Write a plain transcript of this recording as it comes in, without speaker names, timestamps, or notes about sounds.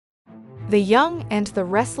The Young and the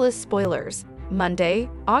Restless spoilers. Monday,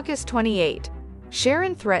 August 28.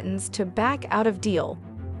 Sharon threatens to back out of deal.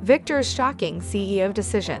 Victor's shocking CEO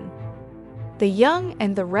decision. The Young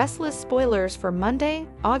and the Restless spoilers for Monday,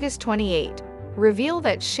 August 28, reveal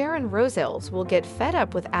that Sharon Rosales will get fed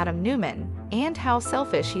up with Adam Newman and how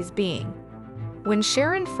selfish he's being. When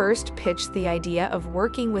Sharon first pitched the idea of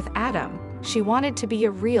working with Adam, she wanted to be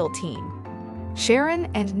a real team. Sharon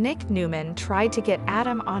and Nick Newman tried to get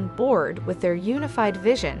Adam on board with their unified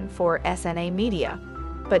vision for SNA Media,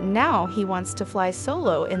 but now he wants to fly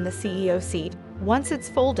solo in the CEO seat once it's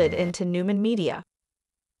folded into Newman Media.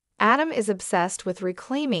 Adam is obsessed with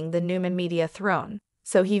reclaiming the Newman Media throne,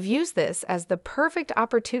 so he views this as the perfect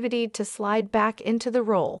opportunity to slide back into the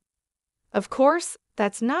role. Of course,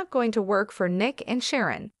 that's not going to work for Nick and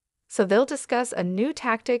Sharon, so they'll discuss a new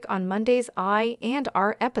tactic on Monday's I and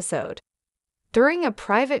R episode. During a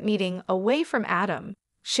private meeting away from Adam,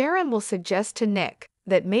 Sharon will suggest to Nick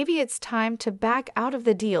that maybe it's time to back out of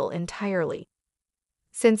the deal entirely.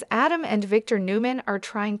 Since Adam and Victor Newman are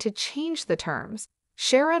trying to change the terms,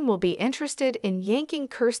 Sharon will be interested in yanking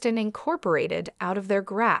Kirsten Incorporated out of their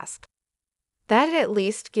grasp. That'd at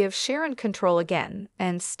least give Sharon control again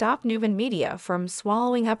and stop Newman Media from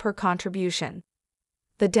swallowing up her contribution.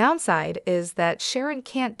 The downside is that Sharon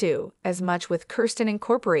can't do as much with Kirsten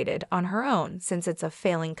Incorporated on her own since it's a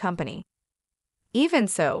failing company. Even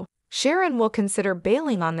so, Sharon will consider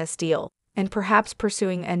bailing on this deal and perhaps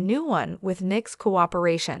pursuing a new one with Nick's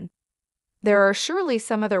cooperation. There are surely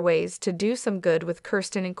some other ways to do some good with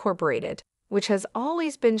Kirsten Incorporated, which has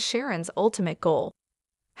always been Sharon's ultimate goal.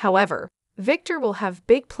 However, Victor will have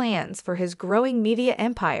big plans for his growing media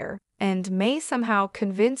empire and may somehow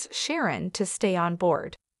convince Sharon to stay on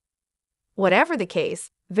board. Whatever the case,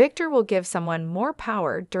 Victor will give someone more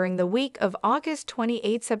power during the week of August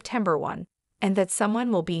 28, September 1, and that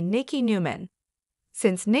someone will be Nikki Newman.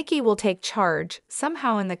 Since Nikki will take charge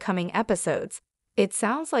somehow in the coming episodes, it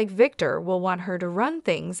sounds like Victor will want her to run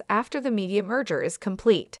things after the media merger is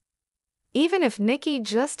complete. Even if Nikki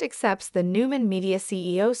just accepts the Newman Media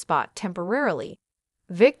CEO spot temporarily,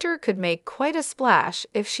 Victor could make quite a splash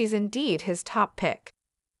if she's indeed his top pick.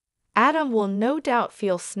 Adam will no doubt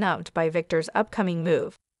feel snubbed by Victor's upcoming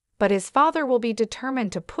move, but his father will be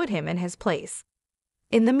determined to put him in his place.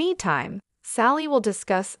 In the meantime, Sally will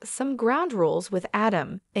discuss some ground rules with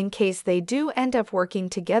Adam in case they do end up working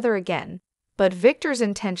together again, but Victor's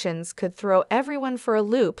intentions could throw everyone for a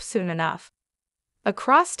loop soon enough.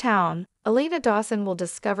 Across town, Elena Dawson will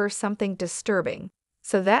discover something disturbing,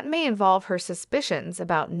 so that may involve her suspicions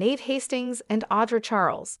about Nate Hastings and Audra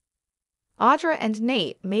Charles. Audra and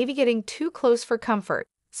Nate may be getting too close for comfort,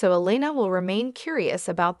 so Elena will remain curious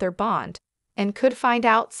about their bond and could find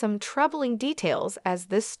out some troubling details as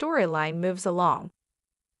this storyline moves along.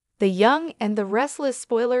 The Young and the Restless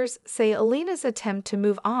spoilers say Elena's attempt to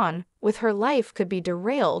move on with her life could be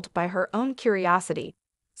derailed by her own curiosity,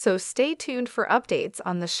 so stay tuned for updates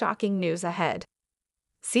on the shocking news ahead.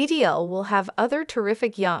 CDL will have other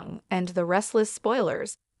terrific Young and the Restless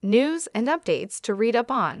spoilers, news, and updates to read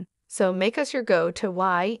up on, so make us your go-to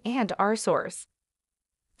Y and R source.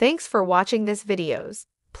 Thanks for watching this videos.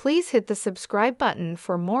 Please hit the subscribe button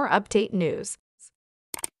for more update news.